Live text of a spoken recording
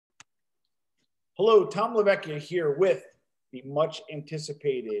Hello, Tom Lavecchia here with the much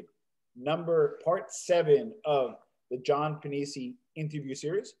anticipated part 7 of the John Pennisi interview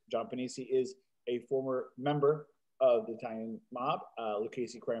series. John Pennisi is a former member of the Italian mob,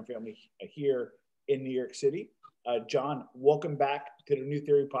 Lucchese Crime Family here in New York City. John, welcome back to the New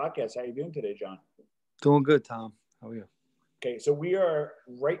Theory podcast. How are you doing today, John? Doing good, Tom. How are you? Okay, so we are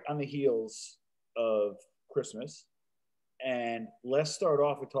right on the heels of Christmas. And let's start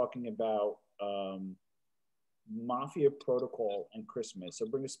off with talking about Mafia protocol and Christmas. So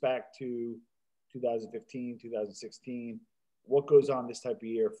bring us back to 2015, 2016. What goes on this type of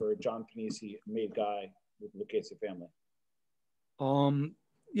year for John Pennisi, made guy with Lucchese family?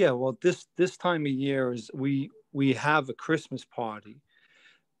 Yeah, well, this time of year is we have a Christmas party,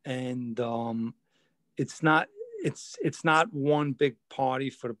 and it's not one big party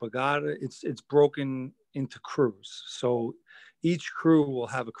for the Brigada. It's broken into crews. So each crew will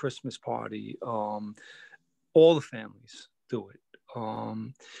have a Christmas party. All the families do it.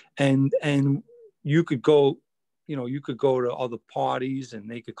 And you could go, to other parties and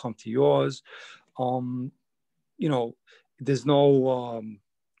they could come to yours. There's no,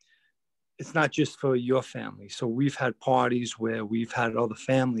 it's not just for your family. So we've had parties where we've had other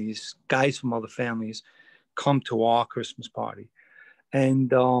families, guys from other families come to our Christmas party.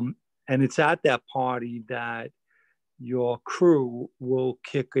 And it's at that party that your crew will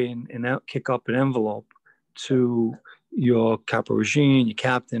kick up an envelope to your capo regime, your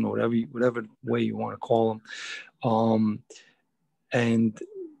captain, or whatever way you want to call them. And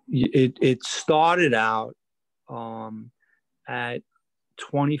it started out at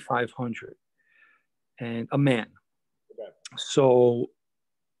 2,500 and a man. Okay. So,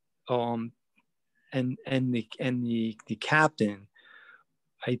 and the captain,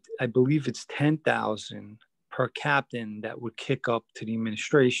 I believe it's 10,000 per captain that would kick up to the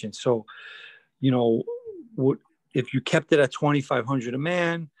administration. So, if you kept it at 2,500 a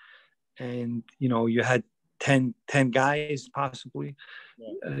man, and you had 10 guys possibly,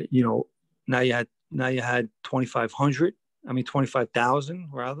 yeah. Now you had 2,500. I mean 25,000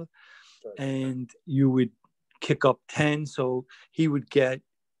 rather, right. And you would kick up 10, so he would get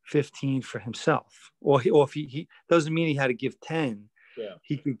 15 for himself, or if he doesn't mean he had to give 10. Yeah.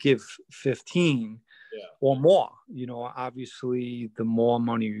 He could give 15. Yeah. Or more. Obviously the more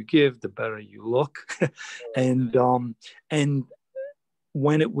money you give, the better you look. And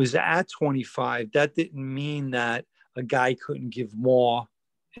when it was at 25, that didn't mean that a guy couldn't give more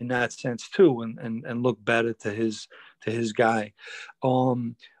in that sense too, and look better to his guy.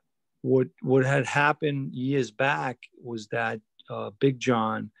 What had happened years back was that Big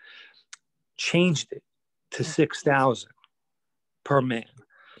John changed it to 6,000 per man.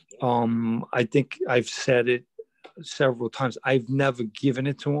 I think I've said it several times. I've never given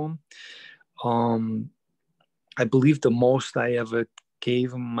it to him. I believe the most I ever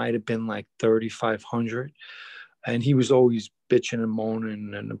gave him might have been like 3,500, and he was always bitching and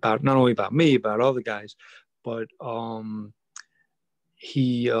moaning and about, not only about me, about other guys, but the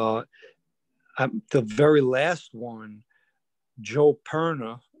very last one, Joe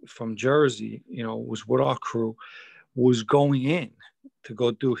Perna from Jersey, was with our crew, was going in to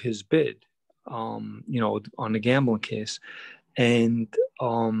go do his bid, on the gambling case. And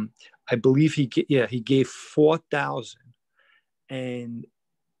I believe he gave 4,000, and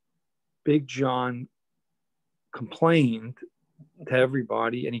Big John complained to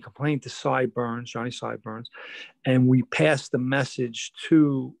everybody, and he complained to Johnny Sideburns, and we passed the message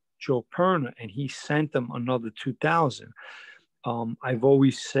to Joe Perna, and he sent them another 2,000. I've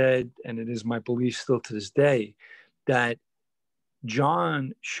always said, and it is my belief still to this day, that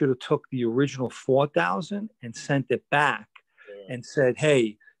John should have took the original 4,000 and sent it back, yeah, and said,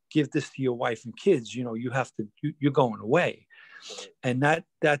 "Hey, give this to your wife and kids. You're going away." Yeah. And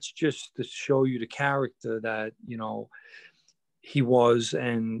that's just to show you the character that, he was,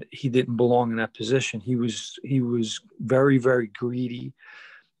 and he didn't belong in that position. He was very, very greedy.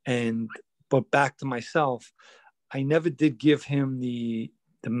 But back to myself, I never did give him the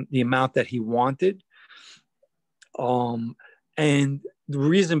amount that he wanted. And the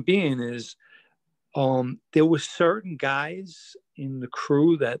reason being is, there were certain guys in the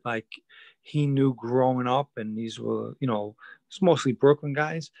crew that like he knew growing up, and these were, it's mostly Brooklyn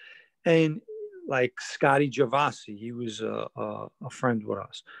guys, and like Scotty Giavassi, he was a friend with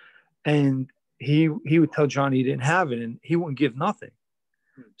us, and he would tell Johnny he didn't have it, and he wouldn't give nothing.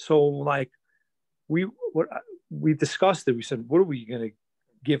 So like we discussed it. We said, what are we going to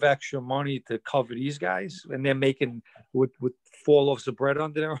give extra money to cover these guys? And they're making with 4 loaves of bread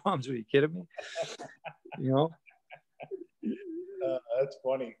under their arms. Are you kidding me? That's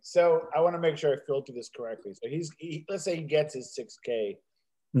funny. So I want to make sure I filter this correctly. So let's say he gets his 6K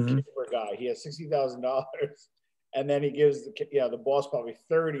for a guy. He has $60,000, and then he gives the boss probably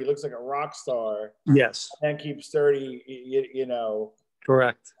 30. He looks like a rock star. Yes. And then keeps 30.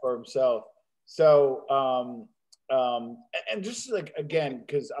 Correct. For himself. So and just like again,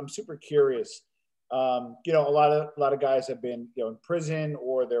 because I'm super curious. A lot of guys have been in prison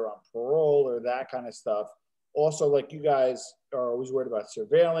or they're on parole or that kind of stuff. Also, like you guys are always worried about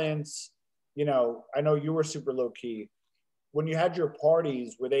surveillance. I know you were super low key. When you had your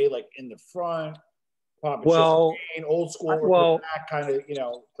parties, were they like in the front, popping champagne, old school, or that kind of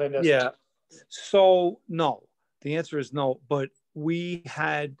clandestine? Yeah. So no, the answer is no. But we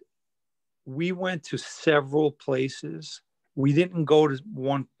went to several places. We didn't go to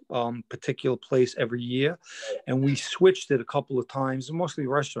one particular place every year, and we switched it a couple of times, mostly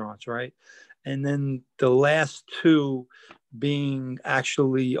restaurants, right? And then the last two being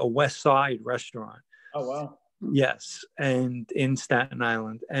actually a West Side restaurant. Oh, wow. Yes, and in Staten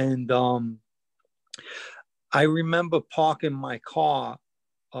Island. And I remember parking my car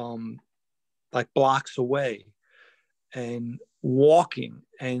like blocks away and walking,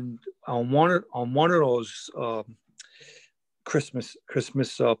 and on one of those Christmas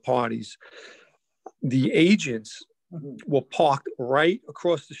parties, the agents were parked right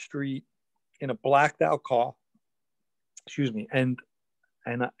across the street in a blacked out car. Excuse me, and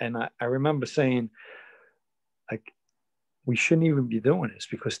I remember saying, like, we shouldn't even be doing this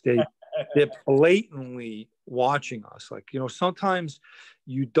because they're blatantly watching us. Like, sometimes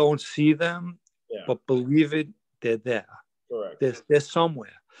you don't see them, but believe it, they're there. Correct. They're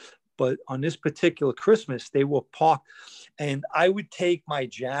somewhere. But on this particular Christmas, they were parked, and I would take my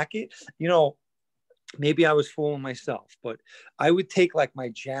jacket. Maybe I was fooling myself, but I would take like my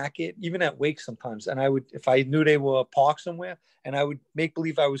jacket, even at wake sometimes, and I would, if I knew they were parked somewhere, and I would make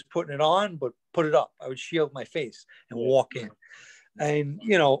believe I was putting it on, but put it up. I would shield my face and walk in, and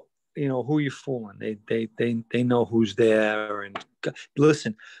who you fooling? They know who's there. And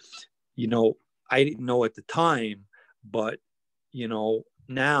listen, I didn't know at the time, but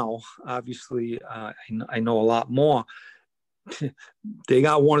now obviously I know a lot more. They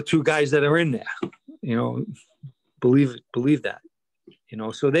got one or two guys that are in there, believe that,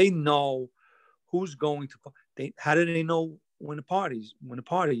 so they know who's going to, how do they know when the party is?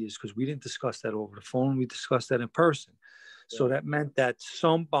 Because we didn't discuss that over the phone. We discussed that in person. So that meant that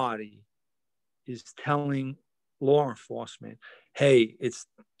somebody is telling law enforcement, hey, it's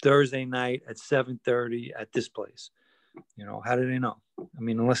Thursday night at 7:30 at this place. How do they know? I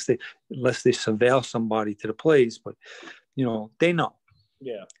mean, unless they surveil somebody to the place, but they know.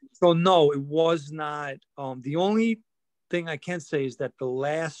 Yeah. So no, it was not. The only thing I can say is that the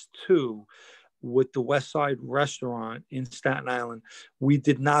last two with the West Side restaurant in Staten Island, we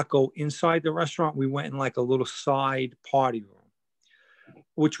did not go inside the restaurant. We went in like a little side party room,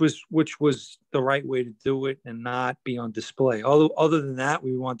 which was the right way to do it and not be on display. Although other than that,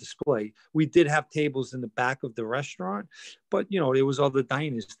 we were on display. We did have tables in the back of the restaurant, but there was other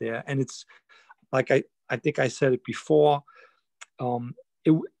diners there. And it's like, I think I said it before,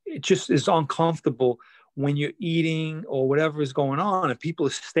 it just is uncomfortable when you're eating or whatever is going on and people are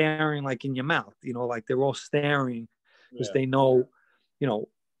staring like in your mouth, like they're all staring because they know,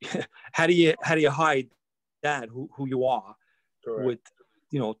 how do you hide that who you are? Correct. With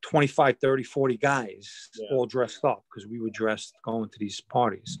 25, 30, 40 guys all dressed up, because we were dressed going to these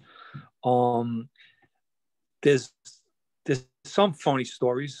parties. There's some funny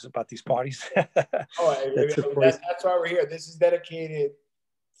stories about these parties. That's why we're here. This is dedicated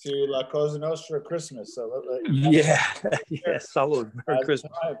to La Cosa Nostra Christmas. So salud. Merry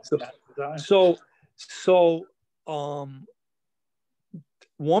Christmas. So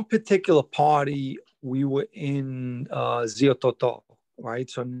one particular party, we were in Zio Totò, right?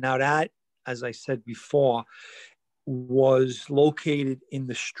 So now that, as I said before, was located in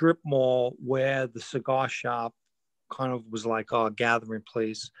the strip mall where the cigar shop kind of was like a gathering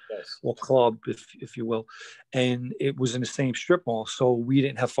place or club, if you will. And it was in the same strip mall. So we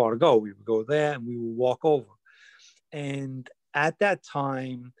didn't have far to go. We would go there and we would walk over. And at that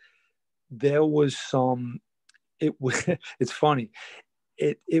time, there was it's funny.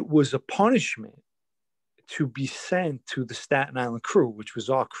 It was a punishment to be sent to the Staten Island crew, which was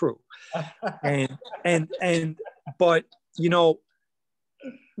our crew. But no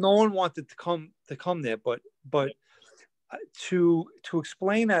one wanted to come there, but to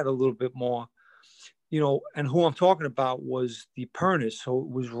explain that a little bit more, and who I'm talking about was the Pennisi. So it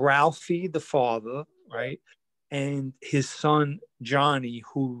was Ralphie, the father, right? And his son, Johnny,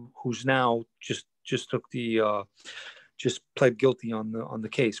 who's now just took the just pled guilty on the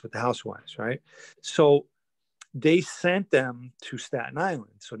case with the housewives, right? So they sent them to Staten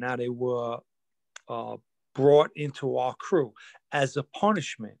Island. So now they were brought into our crew as a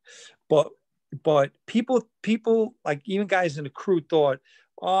punishment. But people like even guys in the crew thought,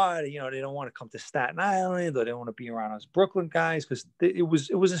 oh, they don't want to come to Staten Island, or they don't want to be around us Brooklyn guys, because it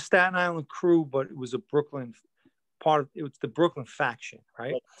was a Staten Island crew, but it was a Brooklyn part of it. Was the Brooklyn faction,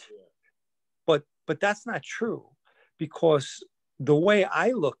 right? But that's not true, because the way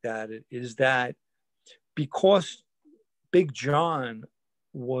I looked at it is that because Big John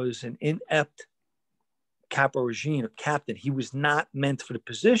was an inept capo regime captain, he was not meant for the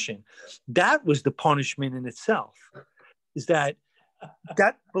position. That was the punishment in itself. Is that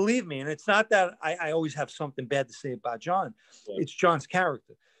believe me, and it's not that I always have something bad to say about John. It's John's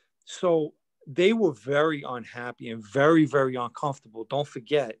character. So they were very unhappy and very, very uncomfortable. Don't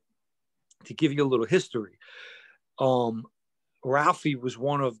forget, to give you a little history, Ralphie was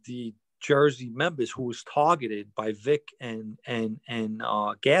one of the Jersey members who was targeted by Vic and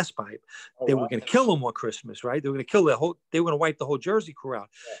Gas Pipe. They were going to kill him on Christmas, right? They were going to kill they were going to wipe the whole Jersey crew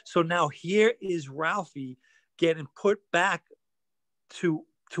out. So now here is Ralphie getting put back to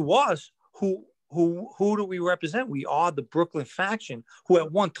us. Who do we represent? We are the Brooklyn faction, who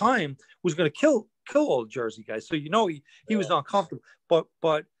at one time was going to kill all the Jersey guys. So he was uncomfortable.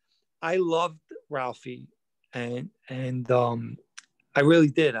 But I loved Ralphie, and I really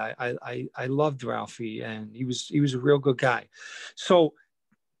did. I loved Ralphie, and he was a real good guy. So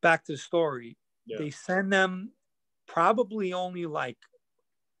back to the story. They send them probably only like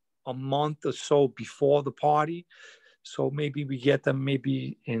a month or so before the party. So maybe we get them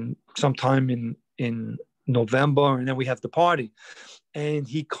maybe in sometime in November, and then we have the party. And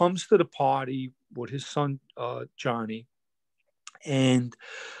he comes to the party with his son Johnny, and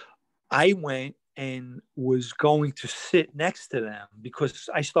I went and was going to sit next to them because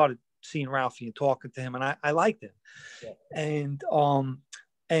I started seeing Ralphie and talking to him, and I liked him. And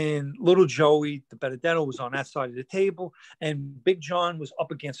little Joey, the Benedetto, was on that side of the table, and Big John was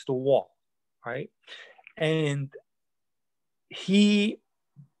up against the wall, right? And he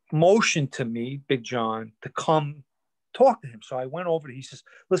motioned to me, Big John, to come talk to him. So I went over to him. He says,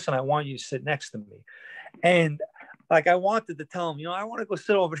 listen, I want you to sit next to me. And like, I wanted to tell him, I want to go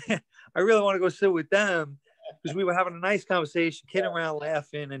sit over there. I really want to go sit with them, because we were having a nice conversation, kidding around,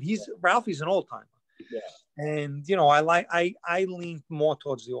 laughing. And Ralphie's an old timer. Yeah. And, I lean more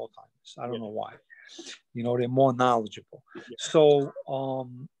towards the old timers. I don't know why. They're more knowledgeable. Yeah. So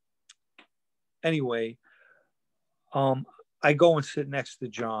anyway, I go and sit next to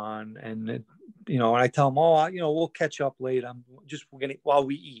John, and and I tell him, we'll catch up later. We're gonna while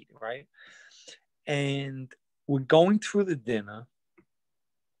we eat, right? And we're going through the dinner,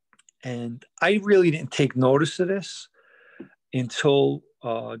 and I really didn't take notice of this until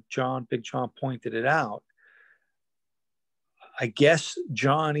Big John pointed it out. I guess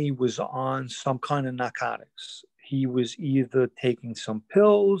Johnny was on some kind of narcotics. He was either taking some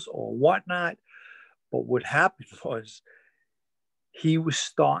pills or whatnot. But what happened was he was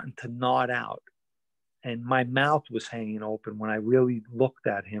starting to nod out, and my mouth was hanging open when I really looked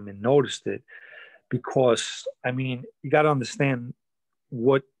at him and noticed it. Because, you got to understand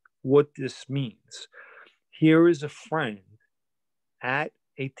what this means. Here is a friend at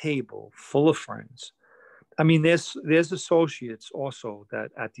a table full of friends. There's associates also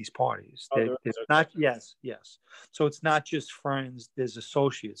that at these parties. It's not yes. So it's not just friends. There's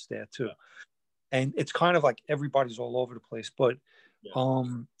associates there too. Yeah. And it's kind of like everybody's all over the place. But,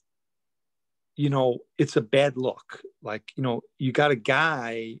 it's a bad look. Like, you got a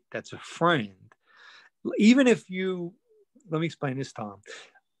guy that's a friend. Even if let me explain this, Tom.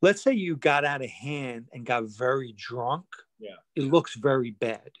 Let's say you got out of hand and got very drunk. Yeah. It looks very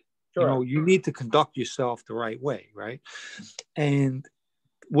bad. Sure. You need to conduct yourself the right way, right? And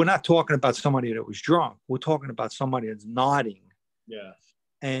we're not talking about somebody that was drunk. We're talking about somebody that's nodding. Yeah.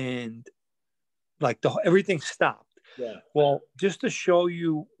 And like everything stopped. Yeah. Well, just to show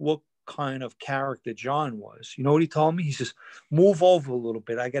you what kind of character John was, you know what he told me? He says, move over a little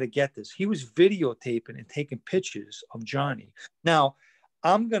bit. I got to get this. He was videotaping and taking pictures of Johnny. Now,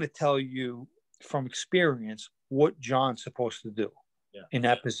 I'm going to tell you from experience what John's supposed to do in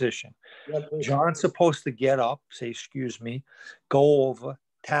that position. Yeah, John's supposed to get up, say, excuse me, go over,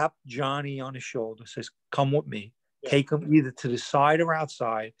 tap Johnny on the shoulder, says, come with me. Yeah. Take him either to the side or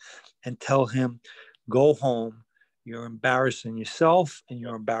outside and tell him, go home. You're embarrassing yourself and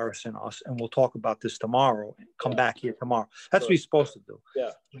you're embarrassing us. And we'll talk about this tomorrow. Come back here tomorrow. That's what he's supposed to do. Yeah.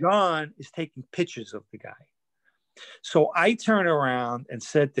 John is taking pictures of the guy. So I turned around and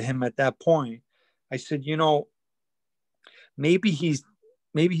said to him at that point, I said, maybe he's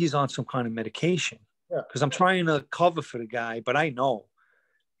on some kind of medication. Yeah. Because I'm trying to cover for the guy, but I know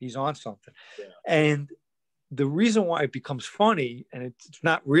he's on something. Yeah. And the reason why it becomes funny, and it's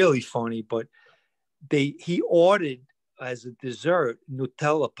not really funny, but he ordered as a dessert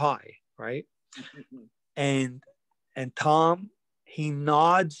Nutella pie, right? and Tom, he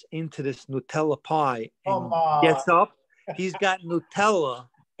nods into this Nutella pie and gets up. He's got Nutella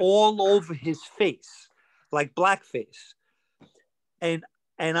all over his face, like blackface. And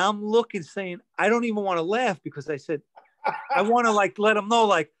I'm looking, saying, I don't even want to laugh, because I said, I want to like let him know,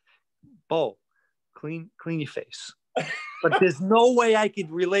 like, Bo, clean your face. But there's no way I could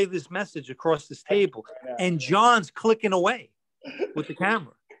relay this message across this table. And John's clicking away with the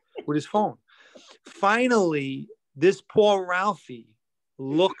camera, with his phone. Finally, this poor Ralphie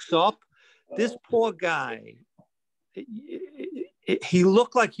looks up. This poor guy, he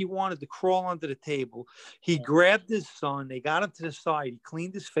looked like he wanted to crawl under the table. He grabbed his son. They got him to the side. He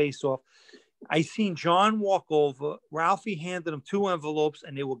cleaned his face off. I seen John walk over. Ralphie handed him 2 envelopes,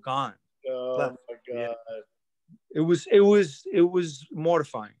 and they were gone. Oh left. my God. Yeah. It was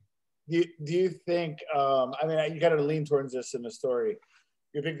mortifying. Do you think, I mean, you got to lean towards this in the story.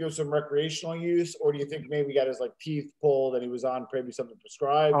 You think there was some recreational use, or do you think maybe he got his like teeth pulled and he was on maybe something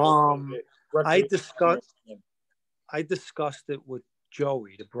prescribed? I discussed it with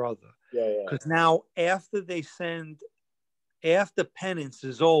Joey, the brother. Yeah. Because now after penance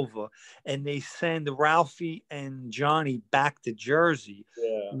is over and they send Ralphie and Johnny back to Jersey,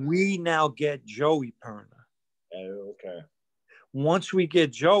 we now get Joey Perna. Oh, okay. Once we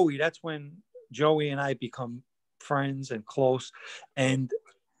get Joey, that's when Joey and I become friends and close, and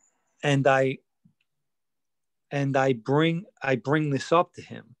I bring this up to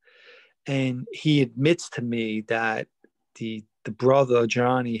him, and he admits to me that the brother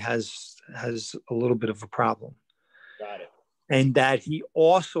Johnny has a little bit of a problem. Got it. And that he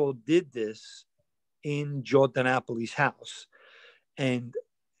also did this in Giordanopoli's house. And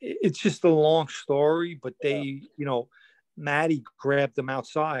it's just a long story, but they, Maddie grabbed them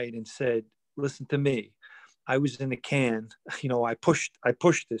outside and said, listen to me. I was in a can, I pushed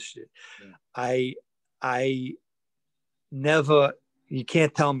this shit. Yeah. I never, you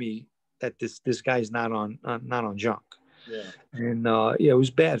can't tell me that this guy's not on junk. Yeah. And it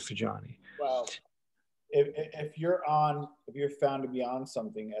was bad for Johnny. Well, if you're found to be on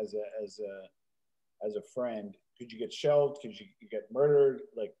something as a friend, could you get shelved? Could you get murdered?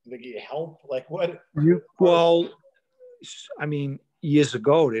 Like, do they get help? Like, what? Well, I mean, years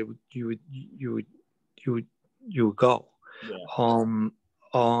ago, you would go.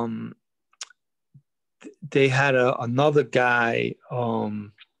 Yeah. They had another guy.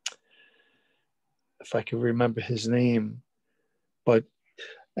 If I can remember his name, but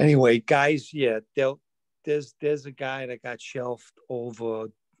anyway, guys, yeah, there's a guy that got shelved over,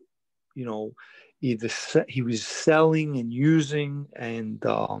 either he was selling and using, and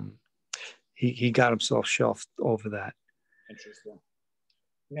he got himself shelved over that. Interesting.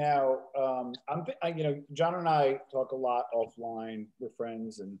 Now, John and I talk a lot offline. We're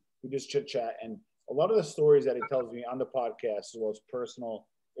friends, and we just chit chat. And a lot of the stories that he tells me on the podcast, as well as personal,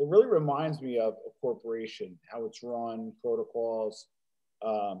 it really reminds me of a corporation, how it's run, protocols,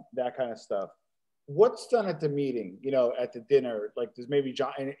 that kind of stuff. What's done at the meeting, at the dinner? Like, does maybe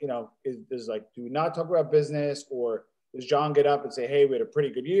John, is like, do we not talk about business, or does John get up and say, hey, we had a pretty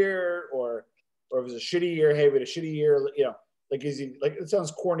good year, or if it's a shitty year, hey, we had a shitty year, like, is he, like, it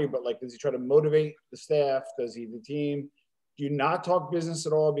sounds corny, but like, does he try to motivate the staff? Does he, the team? Do you not talk business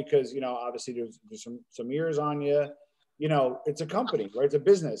at all? Because, obviously there's some years on you, it's a company, right? It's a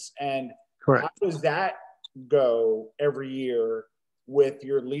business. And correct. How does that go every year with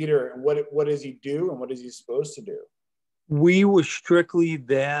your leader, and what does he do and what is he supposed to do? We were strictly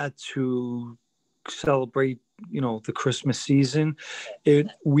there to celebrate, the Christmas season.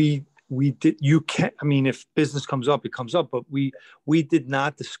 We did, you can't, I mean, if business comes up, it comes up, but we did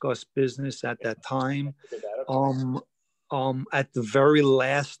not discuss business at that time. At the very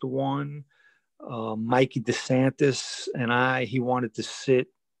last one, Mikey DeSantis and he wanted to sit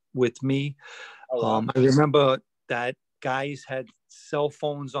with me. Oh, wow. I remember that guys had cell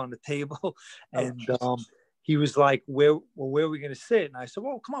phones on the table, and he was like, where are we going to sit? And I said,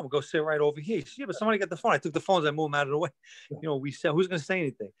 well, come on, we'll go sit right over here. He said, yeah, but somebody got the phone. I took the phones, I moved them out of the way. We said, who's going to say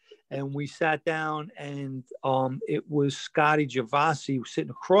anything? And we sat down, and it was Scotty Gervasi sitting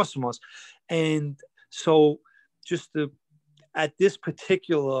across from us. And so at this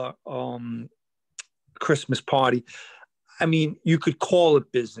particular Christmas party, I mean, you could call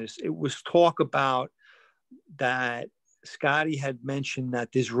it business. It was talk about that Scotty had mentioned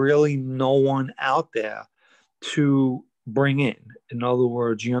that there's really no one out there to bring in. In other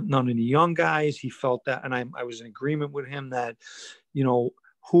words, none of the young guys. He felt that, and I was in agreement with him that, who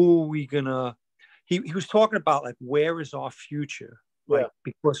are we gonna? He was talking about like, where is our future? Yeah.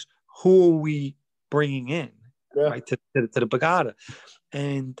 Because who are we bringing in, Yeah. right, to the Bagada,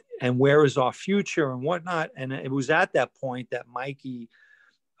 and where is our future and whatnot? And it was at that point that Mikey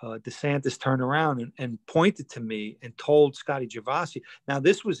DeSantis turned around and pointed to me and told Scotty Gervasi. Now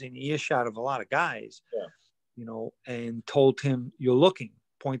this was in earshot of a lot of guys, and told him,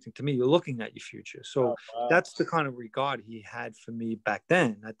 pointing to me, you're looking at your future. So that's the kind of regard he had for me back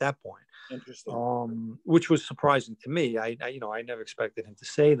then at that point. Interesting. Which was surprising to me. I never expected him to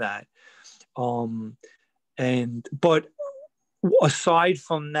say that. But aside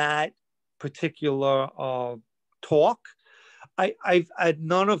from that particular talk, I've had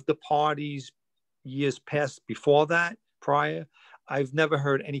none of the parties years past before that, prior. I've never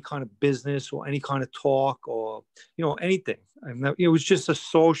heard any kind of business or any kind of talk or, anything. It was just a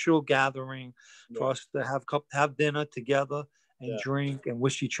social gathering for us to have dinner together and drink and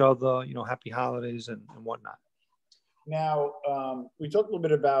wish each other, happy holidays and whatnot. Now, we talked a little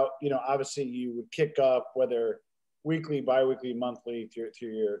bit about, obviously you would kick up, whether weekly, biweekly, monthly, to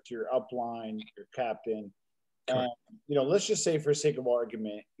your upline, your captain. And, let's just say, for sake of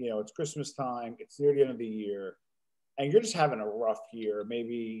argument, it's Christmas time, it's near the end of the year, and you're just having a rough year.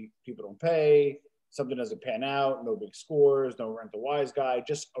 Maybe people don't pay, something doesn't pan out, no big scores, no rent the wise guy,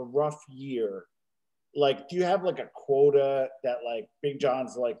 just a rough year. Like, do you have like a quota that like Big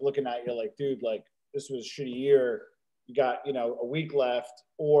John's like looking at you like, dude, like this was a shitty year, you got, a week left,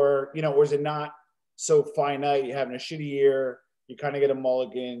 or is it not so finite? You're having a shitty year, you kind of get a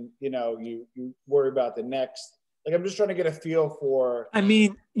mulligan, you worry about the next. Like, I'm just trying to get a feel for. I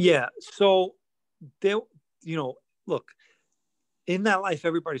mean, yeah. So there, look, in that life,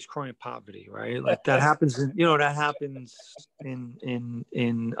 everybody's crying poverty, right? Like that happens in,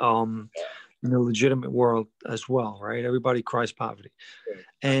 in the legitimate world as well, right? Everybody cries poverty.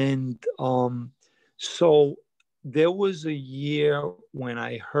 And so there was a year when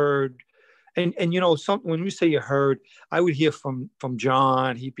I heard, and when you say you heard, I would hear from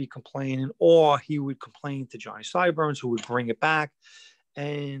John. He'd be complaining, or he would complain to Johnny Sideburns, who would bring it back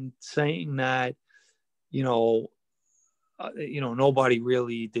and saying that, nobody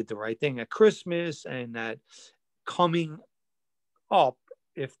really did the right thing at Christmas, and that coming up,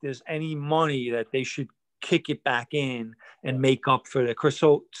 if there's any money, that they should kick it back in and make up for the Chris.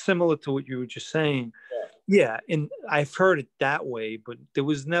 So similar to what you were just saying. Yeah, and I've heard it that way, but there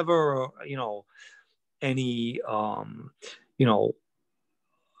was never, any,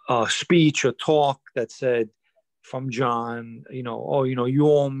 speech or talk that said from John, you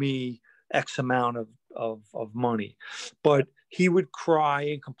owe me X amount of money. But he would cry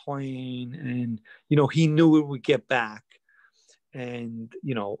and complain, and, he knew it would get back. And,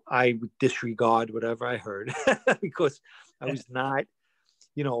 I would disregard whatever I heard because I was not,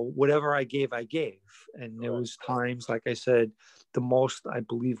 whatever I gave. And there was times, like I said, the most I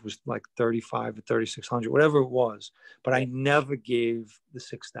believe was like 35 or 3,600, whatever it was. But I never gave the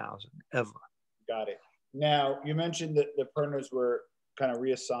 6,000 ever. Got it. Now, you mentioned that the Perners were kind of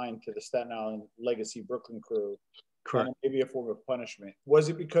reassigned to the Staten Island Legacy Brooklyn crew. Correct. And maybe a form of punishment. Was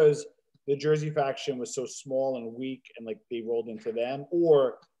it because the Jersey faction was so small and weak and like they rolled into them?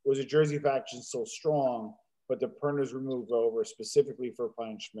 Or was the Jersey faction so strong, but the Perners were moved over specifically for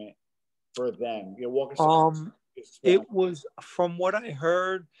punishment for them? Walk us through. It was, from what I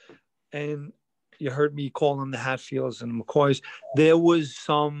heard, and you heard me call them the Hatfields and the McCoys, there was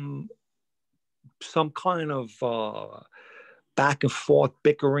some kind of back and forth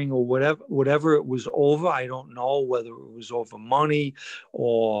bickering or whatever it was over. I don't know whether it was over money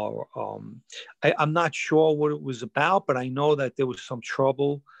or I'm not sure what it was about, but I know that there was some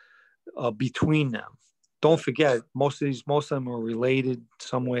trouble between them. Don't forget, most of them are related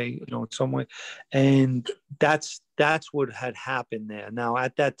some way, in some way. And that's what had happened there. Now,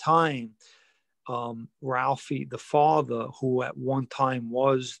 at that time, Ralphie, the father, who at one time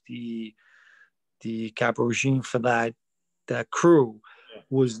was the capo regime for that crew,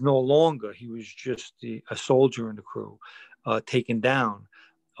 was no longer. He was just a soldier in the crew, taken down.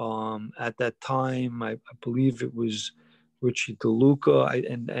 At that time, I believe it was Richie DeLuca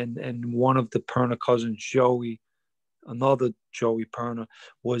and one of the Perna cousins, Joey, another Joey Perna,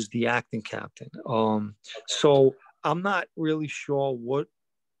 was the acting captain. So I'm not really sure what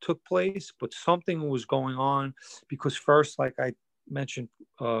took place, but something was going on, because first, like I mentioned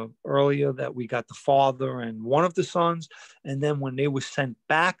earlier, that we got the father and one of the sons, and then when they were sent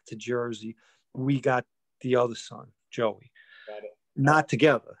back to Jersey, we got the other son, Joey. Got it. Not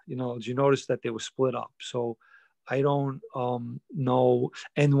together. Did you notice that they were split up? So I don't know.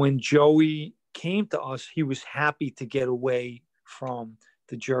 And when Joey came to us, he was happy to get away from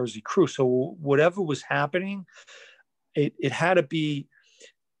the Jersey crew. So whatever was happening, it had to be,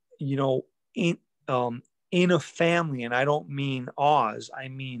 you know, in a family, and I don't mean ours, I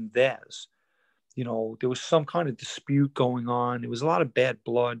mean theirs. You know, there was some kind of dispute going on. There was a lot of bad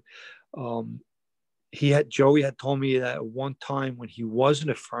blood. Um, Joey had told me that at one time when he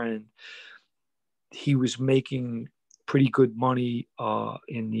wasn't a friend, he was making pretty good money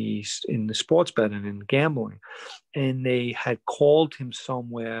in the sports betting and gambling, and they had called him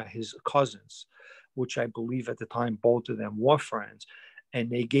somewhere, his cousins, which I believe at the time both of them were friends, and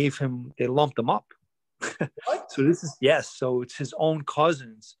they lumped him up. So this is, yes, so it's his own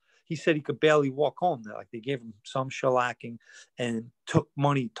cousins. He said he could barely walk home. Like they gave him some shellacking and took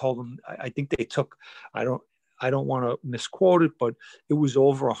money. Told him, I think they took, I don't want to misquote it, but it was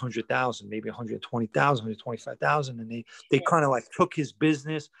over 100,000, maybe 120,000, 125,000, and they kind of like took his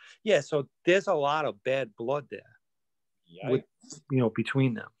business. Yeah, so there's a lot of bad blood there, with,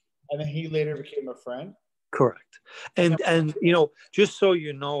 between them. And then he later became a friend. Correct, and just so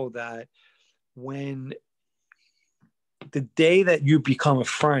you know that when the day that you become a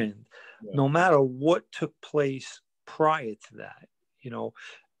friend, no matter what took place prior to that,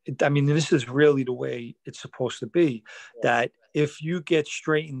 I mean, this is really the way it's supposed to be, that if you get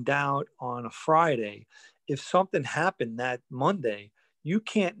straightened out on a Friday, if something happened that Monday, you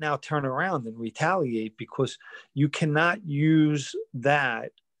can't now turn around and retaliate, because you cannot use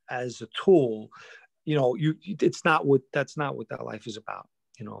that as a tool. That's not what that life is about.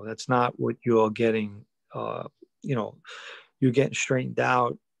 That's not what you're getting. You're getting straightened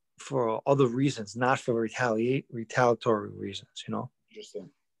out for other reasons, not for retaliatory reasons. Interesting.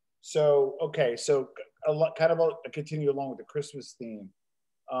 So, okay, so kind of a continue along with the Christmas theme.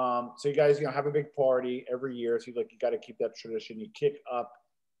 So you guys, have a big party every year. So you got to keep that tradition. You kick up,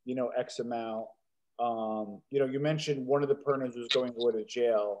 X amount. You mentioned one of the Pernas was going away to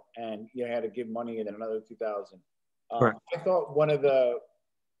jail, and had to give money and then another 2,000. I thought one of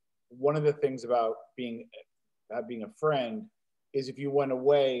the things about being a friend is if you went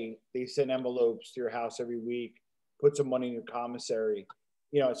away, they send envelopes to your house every week, put some money in your commissary.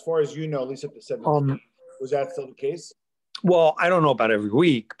 As far as at least up to 17, was that still the case? Well, I don't know about every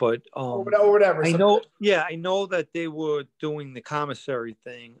week, but or whatever. I know that they were doing the commissary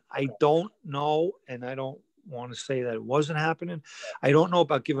thing. I don't know, and I don't want to say that it wasn't happening. I don't know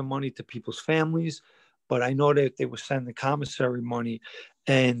about giving money to people's families, but I know that they were sending the commissary money.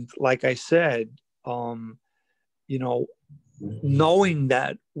 And like I said, knowing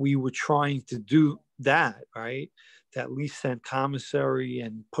that we were trying to do that, right, to at least send commissary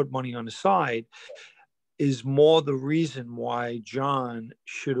and put money on the side, is more the reason why John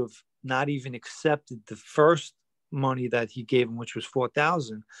should have not even accepted the first money that he gave him, which was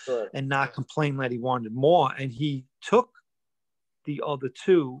 4,000, and not complain that he wanted more. And he took the other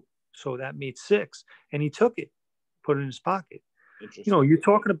 2, so that made 6, and he took it, put it in his pocket. You're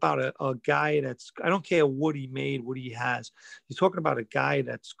talking about a guy that's, I don't care what he made, what he has. You're talking about a guy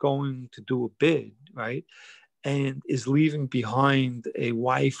that's going to do a bid, right? And is leaving behind a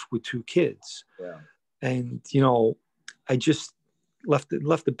wife with 2 kids. Yeah. And, I just left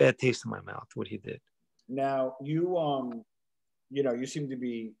a bad taste in my mouth, what he did. Now, you seem to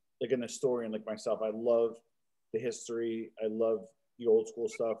be like an historian like myself. I love the history. I love the old school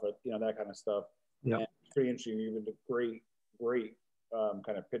stuff, that kind of stuff. Yeah. And it's pretty interesting. You have a great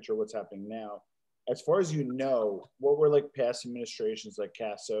kind of picture of what's happening now. As far as what were like past administrations like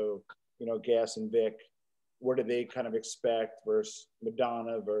Casso, Gas and Vic? What do they kind of expect versus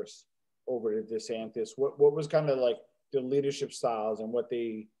Madonna versus over to DeSantis? What was kind of like the leadership styles and what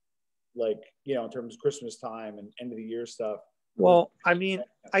they like, in terms of Christmas time and end of the year stuff? Well, I mean,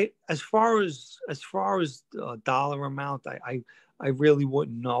 as far as dollar amount, I really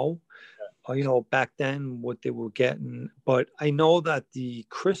wouldn't know. Back then what they were getting, but I know that the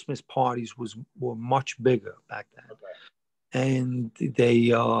Christmas parties were much bigger back then. Okay. And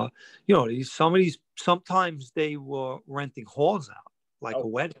they, sometimes they were renting halls out, like a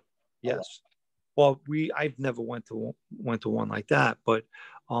wedding. Yes. Well, I've never went to one like that, but,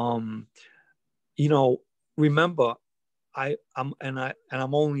 remember,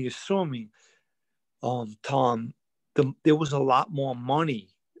 I'm only assuming, Tom, there was a lot more money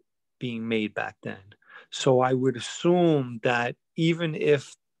being made back then. So I would assume that even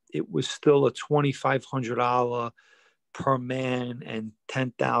if it was still a $2,500 per man and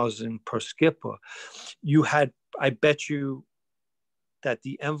 $10,000 per skipper, you had, I bet you, that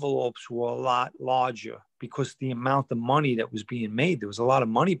the envelopes were a lot larger because the amount of money that was being made, there was a lot of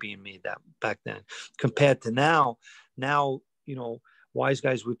money being made that back then compared to now. Now, wise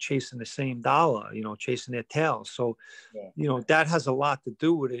guys were chasing the same dollar, chasing their tails. So, that has a lot to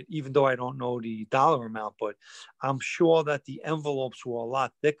do with it, even though I don't know the dollar amount, but I'm sure that the envelopes were a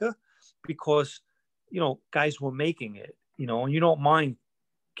lot thicker because, guys were making it, and you don't mind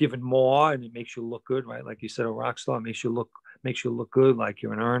giving more and it makes you look good, right? Like you said, a rock star makes you look good, like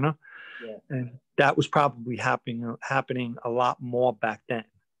you're an earner. Yeah. And that was probably happening a lot more back then.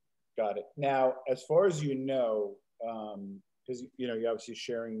 Got it. Now, as far as because you're obviously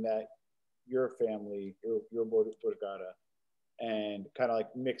sharing that your family, your Borgata, and kind of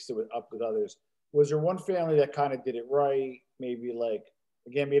like mixed it up with others. Was there one family that kind of did it right? Maybe like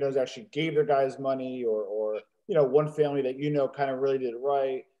the Gambinos actually gave their guys money, or one family that kind of really did it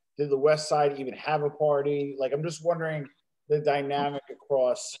right. Did the West Side even have a party? Like, I'm just wondering the dynamic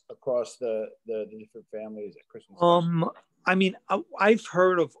across the different families at Christmas time. I mean, I've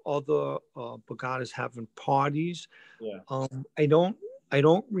heard of other Bogatas having parties. Yeah. I don't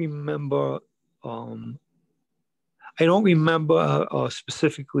remember. I don't remember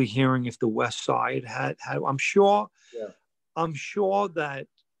specifically hearing if the West Side had. I'm sure. Yeah. I'm sure that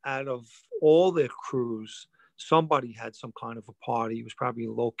out of all their crews, somebody had some kind of a party. It was probably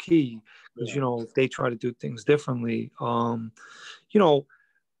low key because they try to do things differently.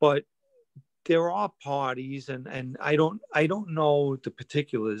 But there are parties, and I don't know the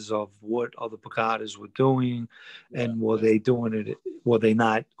particulars of what other Bogatas were doing, and were they doing it? Were they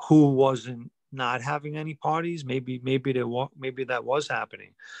not? Who wasn't not having any parties? Maybe that was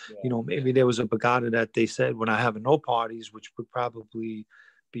happening. Yeah. Maybe there was a Bogata that they said, "We're not having no parties," which would probably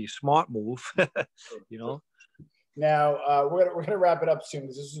be a smart move. Now we're gonna wrap it up soon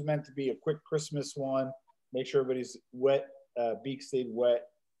because this was meant to be a quick Christmas one. Make sure everybody's wet, beak stayed wet,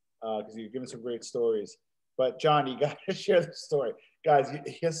 because you're giving some great stories. But John, you got to share the story, guys.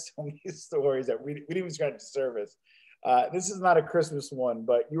 He has so many stories that we didn't even scratch the surface. This is not a Christmas one,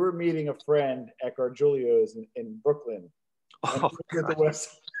 but you were meeting a friend at Gargiulo's in Brooklyn. And at the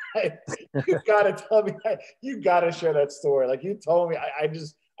West Side. You got to tell me. You got to share that story. Like you told me,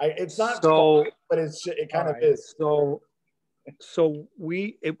 it's not so, fun, but it kind of right, is. So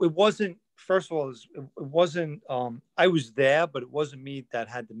it wasn't. First of all, it wasn't. I was there, but it wasn't me that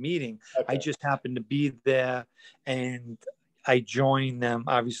had the meeting. Okay. I just happened to be there, and I joined them.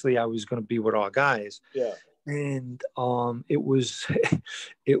 Obviously, I was going to be with our guys. Yeah. And it was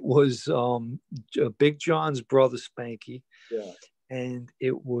Big John's brother Spanky. Yeah. And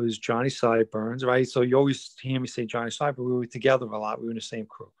it was Johnny Sideburns, right? So you always hear me say Johnny Sideburns. We were together a lot. We were in the same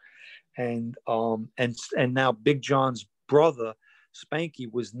crew. And now Big John's brother Spanky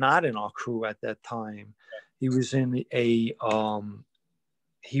was not in our crew at that time. He was in I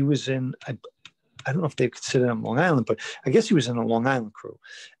don't know if they consider him Long Island, but I guess he was in a Long Island crew.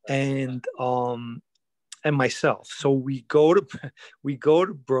 And myself. So we go to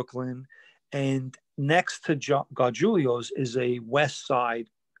Brooklyn, and next to Gargiulo's is a West Side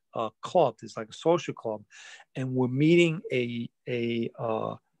club. It's like a social club, and we're meeting I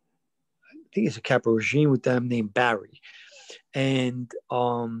think it's a capo regime with them named Barry. And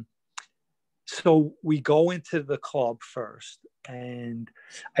so we go into the club first, and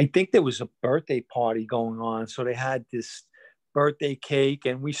I think there was a birthday party going on. So they had this birthday cake,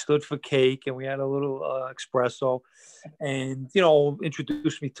 and we stood for cake, and we had a little espresso, and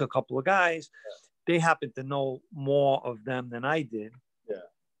introduced me to a couple of guys. They happened to know more of them than I did. Yeah.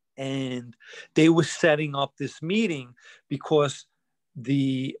 And they were setting up this meeting because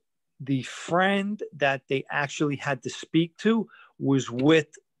the friend that they actually had to speak to was with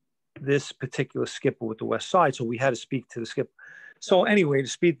this particular skipper with the West Side. So we had to speak to the skipper. So anyway, to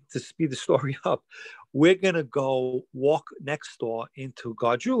speed the story up, we're going to go walk next door into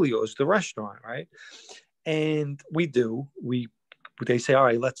Gargiulo's, the restaurant, right? And they say, all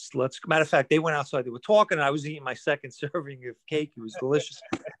right, let's, matter of fact, they went outside, they were talking, and I was eating my second serving of cake. It was delicious.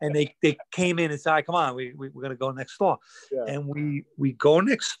 And they came in and said, all right, come on, we're going to go next door. Yeah. And we go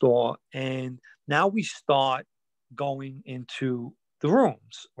next door, and now we start going into the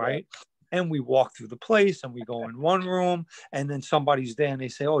rooms, right? Yeah. And we walk through the place, and we go in one room, and then somebody's there, and they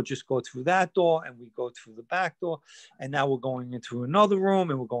say, oh, just go through that door, and we go through the back door, and now we're going into another room,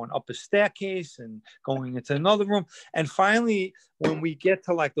 and we're going up a staircase and going into another room. And finally, when we get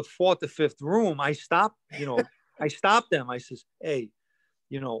to like the fourth or fifth room, I stop them. I says, hey,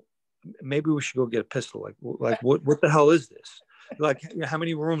 maybe we should go get a pistol. Like what the hell is this? Like, how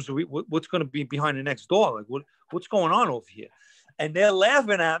many rooms are what's going to be behind the next door? Like, what's going on over here? And they're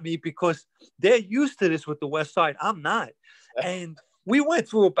laughing at me because they're used to this with the West Side. I'm not. And we went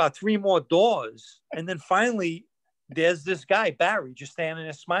through about 3 more doors, and then finally, there's this guy Barry just standing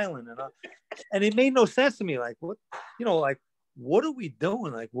there smiling, and it made no sense to me. Like, what, like, what are we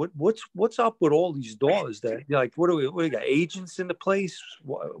doing? Like, what's up with all these doors? That, like, what do we got agents in the place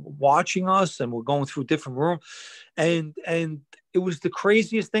watching us, and we're going through different rooms, and it was the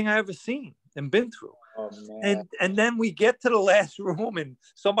craziest thing I ever seen and been through. Oh, man. And then we get to the last room, and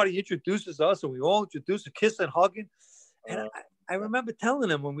somebody introduces us, and we all introduce, a kiss and hugging. And I remember telling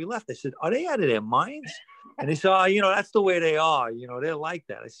them when we left, I said, "Are they out of their minds?" And they said, "Oh, that's the way they are. They're like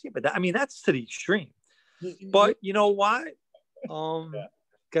that." I said, "But that's to the extreme." But you know what? Got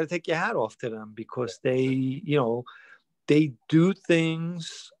to take your hat off to them, because they do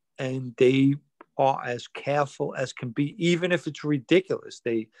things, and they are as careful as can be, even if it's ridiculous.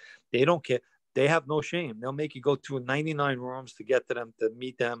 They don't care. They have no shame. They'll make you go to 99 rooms to get to them, to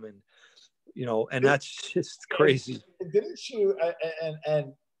meet them, and and that's just crazy. Didn't you?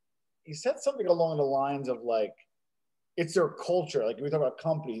 And you said something along the lines of, like, it's their culture. Like, we talk about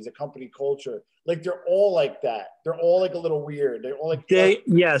companies, a company culture. Like, they're all like that. They're all like a little weird. They're all like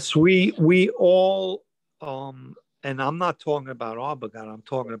yes, we all and I'm not talking about our Bagada. I'm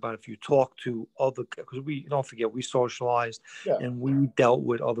talking about if you talk to other, because we don't forget, we socialized, and we dealt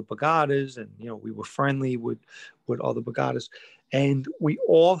with other Bagadas, and we were friendly with other Bagadas, and we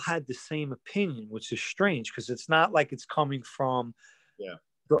all had the same opinion, which is strange, because it's not like it's coming from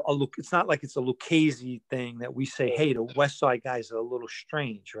it's not like it's a Lucchese thing that we say, hey, the West Side guys are a little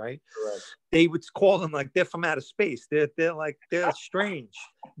strange, right? Correct. They would call them like they're from outer space. They're strange.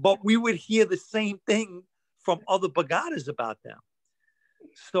 But we would hear the same thing from other Bagadas about them.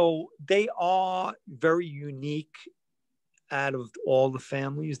 So they are very unique out of all the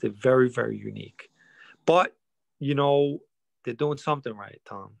families. They're very, very unique. But, they're doing something right,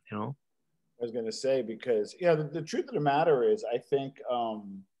 Tom, I was going to say, because the truth of the matter is, I think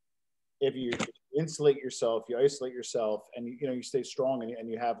if you insulate yourself, you isolate yourself, and you stay strong, and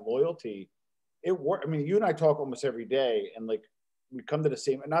you have loyalty, it works. I mean, you and I talk almost every day, and, like, we come to the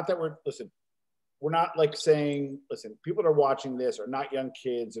same. Not that we're not like saying, listen, people that are watching this are not young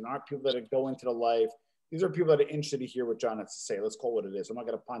kids and aren't people that are going into the life. These are people that are interested to hear what John has to say. Let's call it what it is. I'm not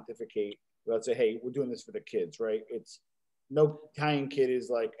going to pontificate. Let's say, hey, we're doing this for the kids, right? It's no Italian kid is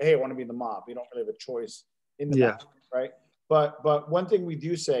like, hey, I want to be in the mob. You don't really have a choice in the mob, right? But one thing we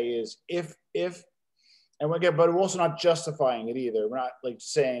do say is if and again, but we're also not justifying it either. We're not like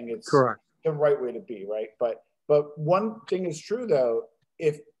saying it's correct, the right way to be, right? But one thing is true though,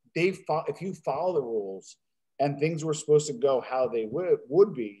 if you follow the rules and things were supposed to go how they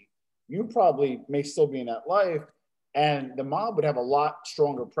would be, you probably may still be in that life, and the mob would have a lot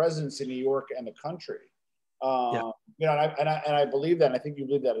stronger presence in New York and the country. And I believe that, and I think you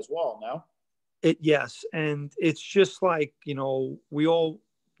believe that as well. No? Yes, and it's just like we all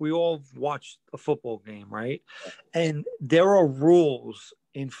watch a football game, right? And there are rules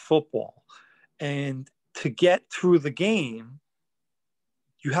in football, and to get through the game,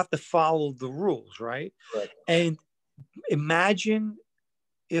 you have to follow the rules, right? And imagine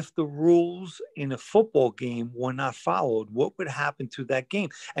if the rules in a football game were not followed, what would happen to that game?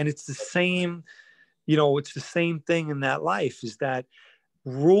 And it's the same, it's the same thing in that life, is that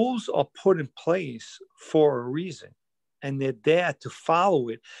rules are put in place for a reason, and they're there to follow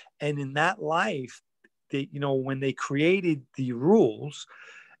it. And in that life, when they created the rules,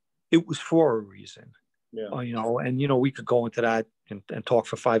 it was for a reason. And we could go into that and talk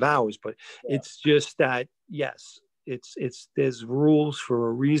for 5 hours, but it's just that, yes, there's rules for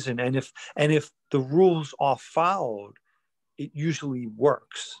a reason, and if the rules are followed, it usually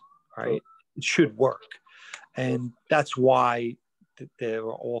works, right? It should work, and that's why there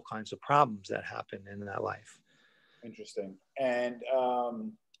are all kinds of problems that happen in that life. Interesting. And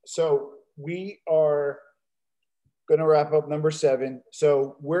so we are going to wrap up number 7.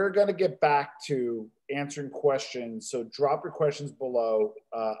 So we're going to get back to answering questions. So drop your questions below.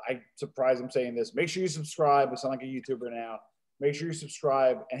 I'm surprised I'm saying this. Make sure you subscribe. I sound like a YouTuber now. Make sure you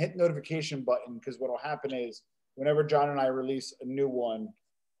subscribe and hit the notification button, because what will happen is whenever John and I release a new one,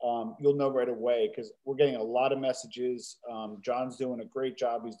 you'll know right away, because we're getting a lot of messages. John's doing a great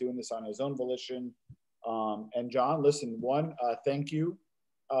job. He's doing this on his own volition. And John, listen, thank you.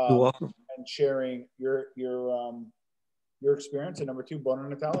 You're welcome. And sharing your experience. And number 2, Buona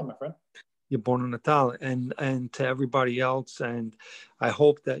Natale, my friend. You're Buona Natale, and to everybody else. And I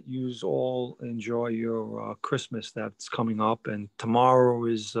hope that you all enjoy your Christmas that's coming up. And tomorrow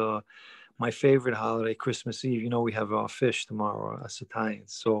is my favorite holiday, Christmas Eve. We have our fish tomorrow, us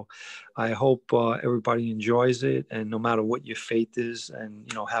Italians. So I hope everybody enjoys it, and no matter what your faith is,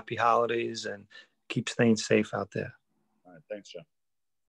 and happy holidays, and keep staying safe out there. All right, thanks, John.